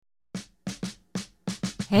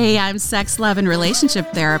Hey, I'm sex, love, and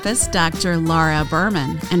relationship therapist, Dr. Laura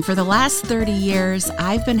Berman. And for the last 30 years,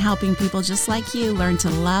 I've been helping people just like you learn to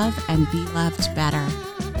love and be loved better.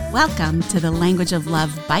 Welcome to the Language of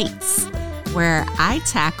Love Bites, where I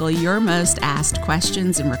tackle your most asked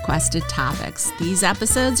questions and requested topics. These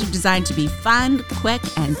episodes are designed to be fun, quick,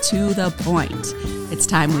 and to the point. It's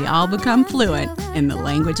time we all become fluent in the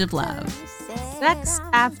language of love. Sex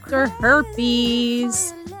after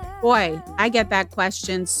herpes. Boy, I get that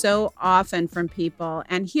question so often from people.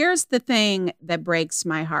 And here's the thing that breaks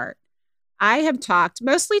my heart. I have talked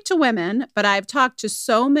mostly to women, but I've talked to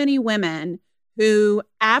so many women who,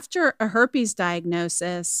 after a herpes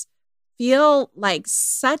diagnosis, feel like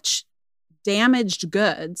such damaged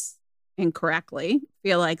goods, incorrectly,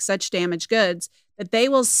 feel like such damaged goods that they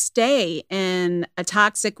will stay in a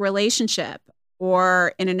toxic relationship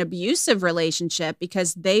or in an abusive relationship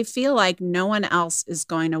because they feel like no one else is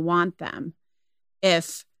going to want them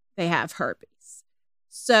if they have herpes.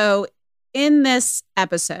 So in this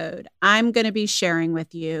episode, I'm going to be sharing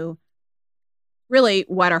with you really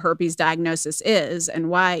what a herpes diagnosis is and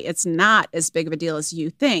why it's not as big of a deal as you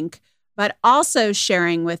think, but also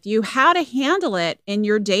sharing with you how to handle it in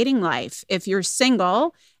your dating life if you're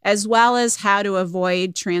single, as well as how to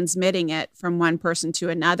avoid transmitting it from one person to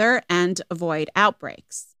another and avoid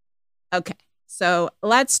outbreaks. Okay, so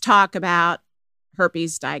let's talk about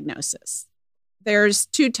herpes diagnosis. There's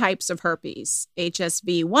two types of herpes,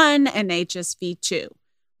 HSV1 and HSV2.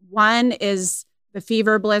 One is the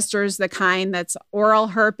fever blisters, the kind that's oral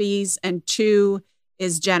herpes, and two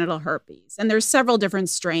is genital herpes. And there's several different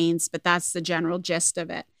strains, but that's the general gist of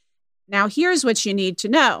it. Now, here's what you need to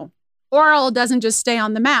know. Oral doesn't just stay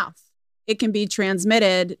on the mouth. It can be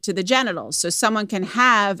transmitted to the genitals. So someone can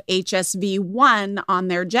have HSV1 on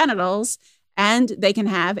their genitals, and they can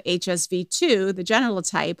have HSV2, the genital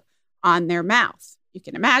type, on their mouth. You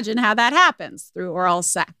can imagine how that happens through oral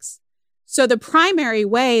sex. So the primary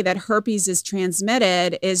way that herpes is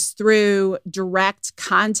transmitted is through direct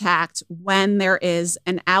contact when there is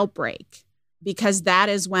an outbreak, because that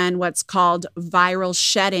is when what's called viral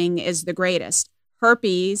shedding is the greatest.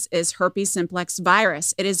 Herpes is herpes simplex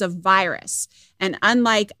virus. It is a virus. And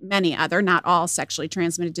unlike many other, not all sexually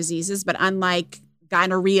transmitted diseases, but unlike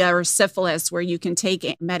gonorrhea or syphilis, where you can take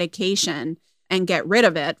a medication and get rid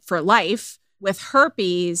of it for life, with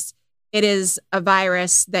herpes, it is a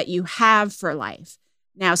virus that you have for life.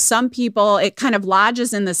 Now, some people, it kind of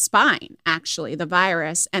lodges in the spine, actually, the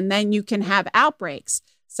virus, and then you can have outbreaks.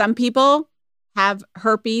 Some people have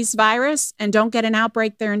herpes virus and don't get an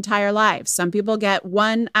outbreak their entire lives. Some people get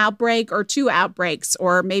one outbreak or two outbreaks,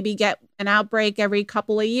 or maybe get an outbreak every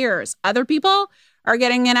couple of years. Other people are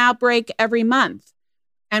getting an outbreak every month.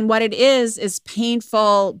 And what it is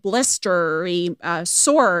painful, blistery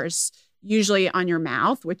sores, usually on your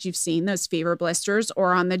mouth, which you've seen, those fever blisters,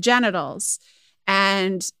 or on the genitals.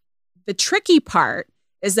 And the tricky part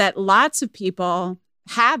is that lots of people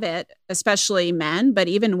have it, especially men, but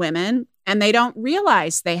even women, and they don't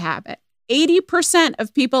realize they have it. 80%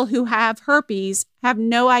 of people who have herpes have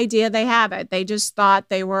no idea they have it. They just thought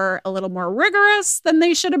they were a little more rigorous than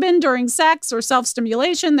they should have been during sex or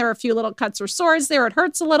self-stimulation. There are a few little cuts or sores there. It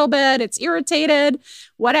hurts a little bit. It's irritated,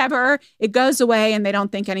 whatever. It goes away and they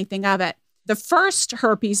don't think anything of it. The first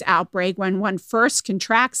herpes outbreak, when one first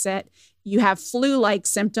contracts it, you have flu-like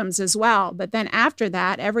symptoms as well. But then after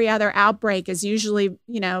that, every other outbreak is usually,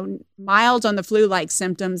 mild on the flu-like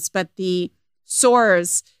symptoms, but the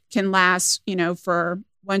sores can last, for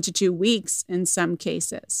 1 to 2 weeks in some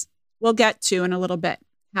cases. We'll get to in a little bit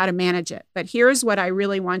how to manage it. But here's what I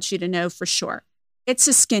really want you to know for sure. It's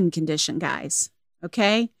a skin condition, guys,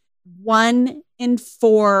 okay? 1 in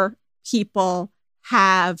 4 people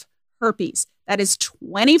have herpes. That is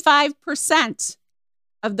 25%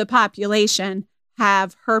 of the population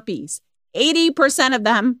have herpes. 80% of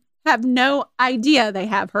them have no idea they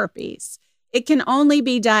have herpes. It can only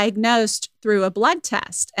be diagnosed through a blood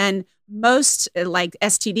test. And most, like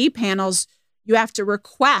STD panels, you have to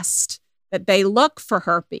request that they look for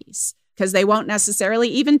herpes because they won't necessarily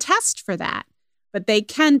even test for that, but they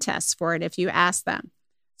can test for it if you ask them.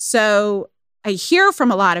 So I hear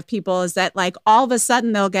from a lot of people is that like all of a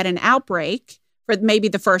sudden they'll get an outbreak for maybe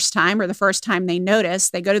the first time or the first time they notice.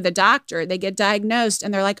 They go to the doctor, they get diagnosed,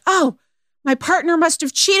 and they're like, oh, my partner must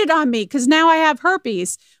have cheated on me because now I have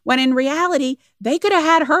herpes. When in reality, they could have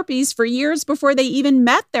had herpes for years before they even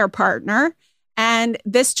met their partner. And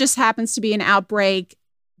this just happens to be an outbreak,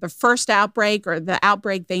 the first outbreak or the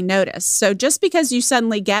outbreak they notice. So just because you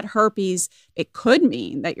suddenly get herpes, it could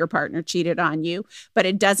mean that your partner cheated on you, but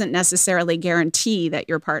it doesn't necessarily guarantee that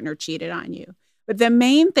your partner cheated on you. But the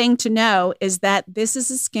main thing to know is that this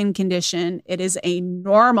is a skin condition. It is a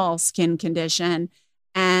normal skin condition.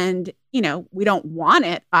 And, we don't want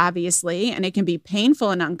it, obviously, and it can be painful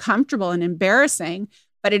and uncomfortable and embarrassing,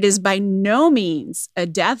 but it is by no means a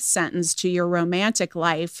death sentence to your romantic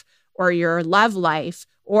life or your love life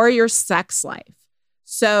or your sex life.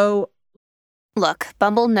 So, look,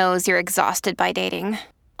 Bumble knows you're exhausted by dating.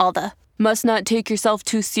 All the must not take yourself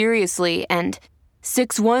too seriously and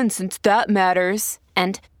 6'1" since that matters.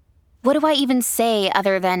 And what do I even say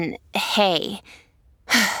other than, hey?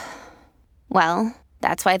 Well,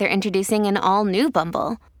 that's why they're introducing an all-new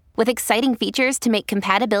Bumble with exciting features to make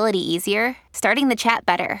compatibility easier, starting the chat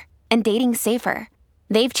better, and dating safer.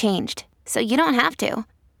 They've changed, so you don't have to.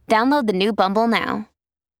 Download the new Bumble now.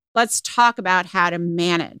 Let's talk about how to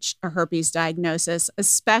manage a herpes diagnosis,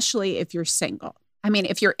 especially if you're single. I mean,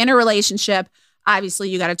 if you're in a relationship,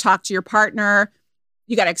 obviously you got to talk to your partner.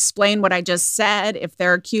 You got to explain what I just said. If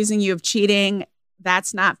they're accusing you of cheating,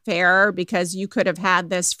 that's not fair because you could have had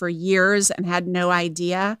this for years and had no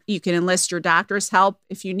idea. You can enlist your doctor's help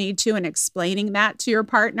if you need to in explaining that to your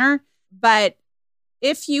partner. But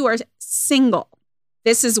if you are single,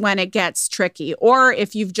 this is when it gets tricky. Or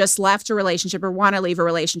if you've just left a relationship or want to leave a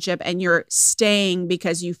relationship and you're staying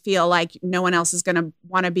because you feel like no one else is going to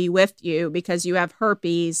want to be with you because you have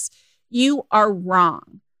herpes, you are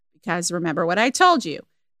wrong. Because remember what I told you,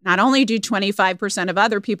 not only do 25% of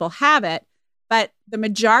other people have it, but the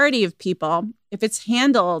majority of people, if it's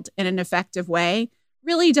handled in an effective way,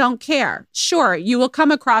 really don't care. Sure, you will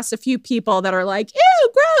come across a few people that are like,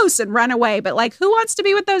 ew, gross, and run away. But who wants to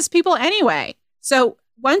be with those people anyway? So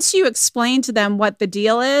once you explain to them what the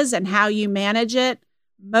deal is and how you manage it,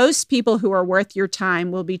 most people who are worth your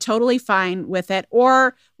time will be totally fine with it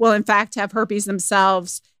or will in fact have herpes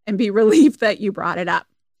themselves and be relieved that you brought it up.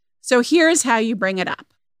 So here's how you bring it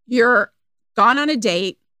up. You're gone on a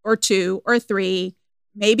date or 2 or 3.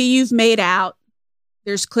 Maybe you've made out.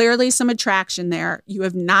 There's clearly some attraction there. You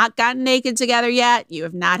have not gotten naked together yet. You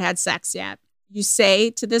have not had sex yet. You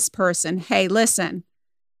say to this person, hey, listen,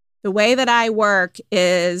 the way that I work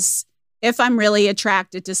is if I'm really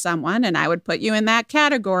attracted to someone, and I would put you in that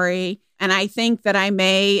category, and I think that I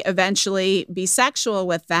may eventually be sexual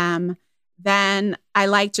with them, then I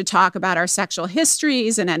like to talk about our sexual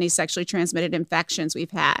histories and any sexually transmitted infections we've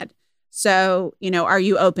had. So, are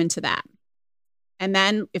you open to that? And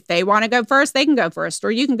then if they want to go first, they can go first, or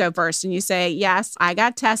you can go first. And you say, yes, I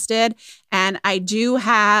got tested and I do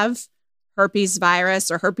have herpes virus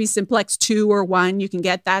or herpes simplex 2 or 1. You can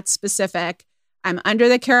get that specific. I'm under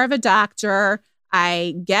the care of a doctor.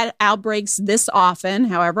 I get outbreaks this often,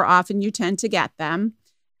 however often you tend to get them.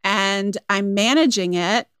 And I'm managing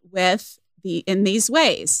it in these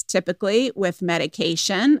ways, typically with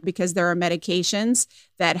medication, because there are medications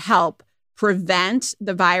that help prevent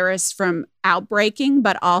the virus from outbreaking,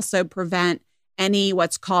 but also prevent any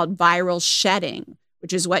what's called viral shedding,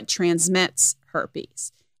 which is what transmits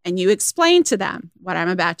herpes. And you explain to them what I'm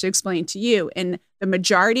about to explain to you. In the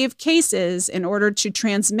majority of cases, in order to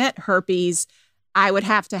transmit herpes, I would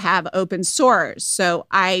have to have open sores. So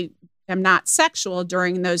I am not sexual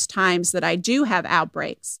during those times that I do have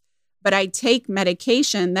outbreaks. But I take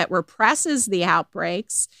medication that represses the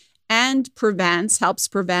outbreaks and helps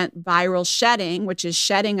prevent viral shedding, which is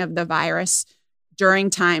shedding of the virus during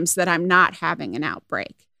times that I'm not having an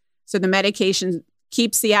outbreak. So the medication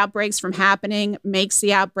keeps the outbreaks from happening, makes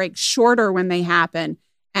the outbreak shorter when they happen,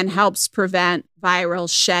 and helps prevent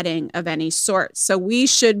viral shedding of any sort. So we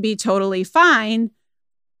should be totally fine,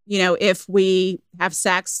 if we have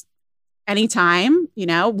sex anytime.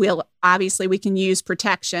 We can use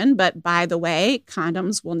protection, but by the way,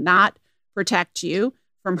 condoms will not protect you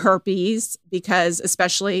from herpes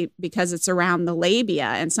especially because it's around the labia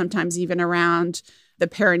and sometimes even around the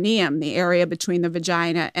perineum, the area between the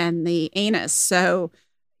vagina and the anus. So,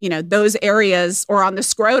 those areas, or on the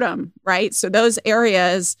scrotum, right? So those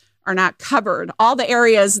areas are not covered. All the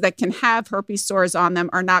areas that can have herpes sores on them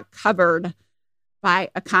are not covered by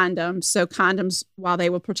a condom. So condoms, while they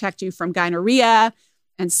will protect you from gonorrhea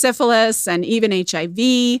and syphilis and even HIV,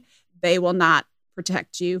 they will not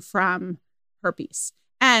protect you from herpes.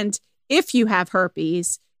 And if you have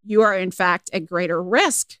herpes, you are in fact at greater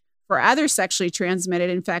risk for other sexually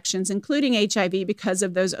transmitted infections, including HIV, because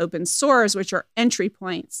of those open sores, which are entry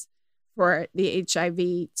points for the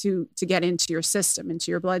HIV to get into your system,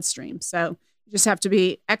 into your bloodstream. So you just have to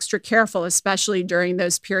be extra careful, especially during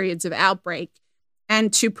those periods of outbreak.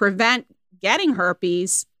 And to prevent getting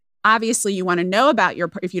herpes, obviously you want to know about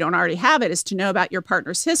if you don't already have it, is to know about your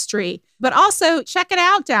partner's history, but also check it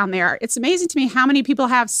out down there. It's amazing to me how many people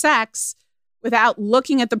have sex without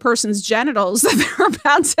looking at the person's genitals that they're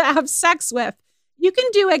about to have sex with. You can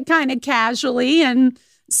do it kind of casually and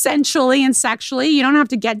sensually and sexually. You don't have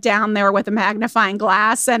to get down there with a magnifying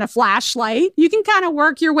glass and a flashlight. You can kind of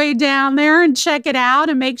work your way down there and check it out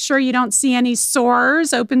and make sure you don't see any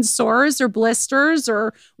sores, open sores or blisters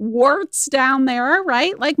or warts down there,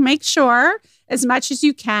 right? Like make sure as much as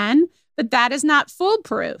you can, but that is not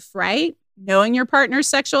foolproof, right? Knowing your partner's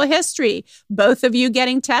sexual history, both of you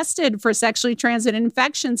getting tested for sexually transmitted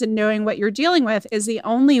infections and knowing what you're dealing with is the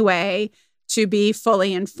only way to be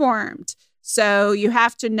fully informed. So you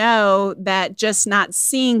have to know that just not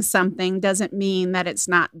seeing something doesn't mean that it's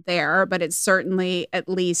not there, but it's certainly at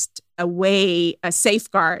least a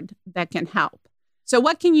safeguard that can help. So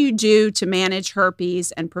what can you do to manage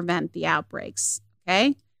herpes and prevent the outbreaks?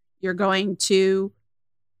 Okay, you're going to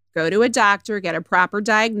go to a doctor, get a proper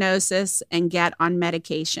diagnosis, and get on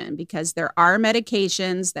medication because there are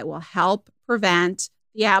medications that will help prevent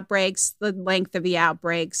the outbreaks, the length of the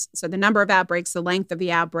outbreaks. So the number of outbreaks, the length of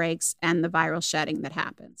the outbreaks, and the viral shedding that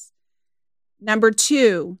happens. Number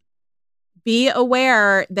 2, be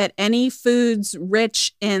aware that any foods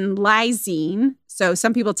rich in lysine, so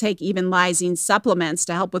some people take even lysine supplements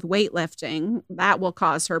to help with weightlifting, that will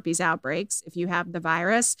cause herpes outbreaks if you have the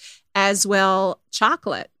virus, as will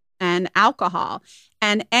chocolate and alcohol,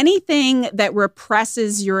 and anything that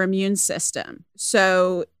represses your immune system.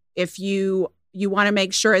 So if you want to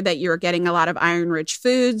make sure that you're getting a lot of iron-rich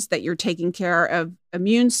foods, that you're taking care of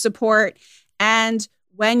immune support. And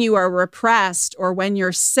when you are repressed or when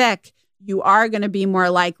you're sick, you are going to be more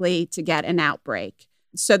likely to get an outbreak.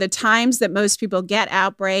 So the times that most people get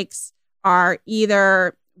outbreaks are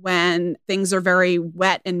either when things are very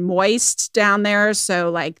wet and moist down there.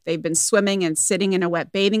 So like they've been swimming and sitting in a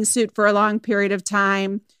wet bathing suit for a long period of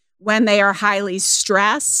time, when they are highly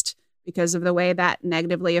stressed, because of the way that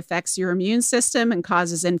negatively affects your immune system and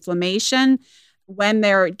causes inflammation, when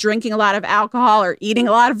they're drinking a lot of alcohol or eating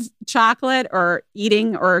a lot of chocolate or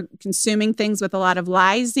eating or consuming things with a lot of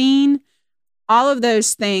lysine, all of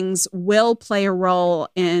those things will play a role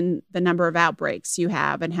in the number of outbreaks you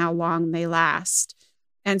have and how long they last.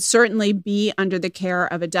 And certainly be under the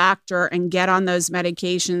care of a doctor and get on those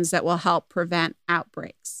medications that will help prevent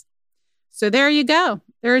outbreaks. So there you go.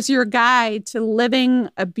 There's your guide to living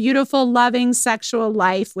a beautiful, loving sexual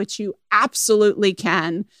life, which you absolutely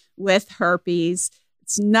can with herpes.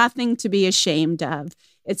 It's nothing to be ashamed of.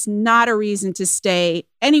 It's not a reason to stay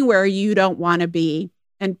anywhere you don't want to be.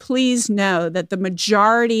 And please know that the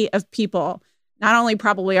majority of people not only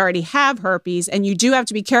probably already have herpes, and you do have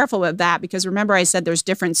to be careful with that because remember I said there's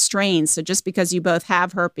different strains. So just because you both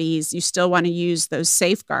have herpes, you still want to use those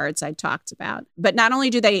safeguards I talked about. But not only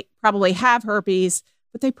do they probably have herpes,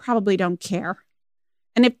 but they probably don't care.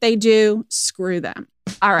 And if they do, screw them.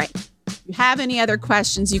 All right. If you have any other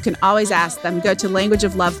questions, you can always ask them. Go to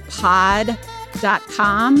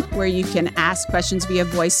languageoflovepod.com where you can ask questions via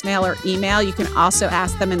voicemail or email. You can also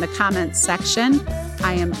ask them in the comments section.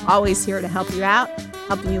 I am always here to help you out,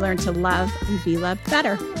 helping you learn to love and be loved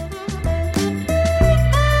better.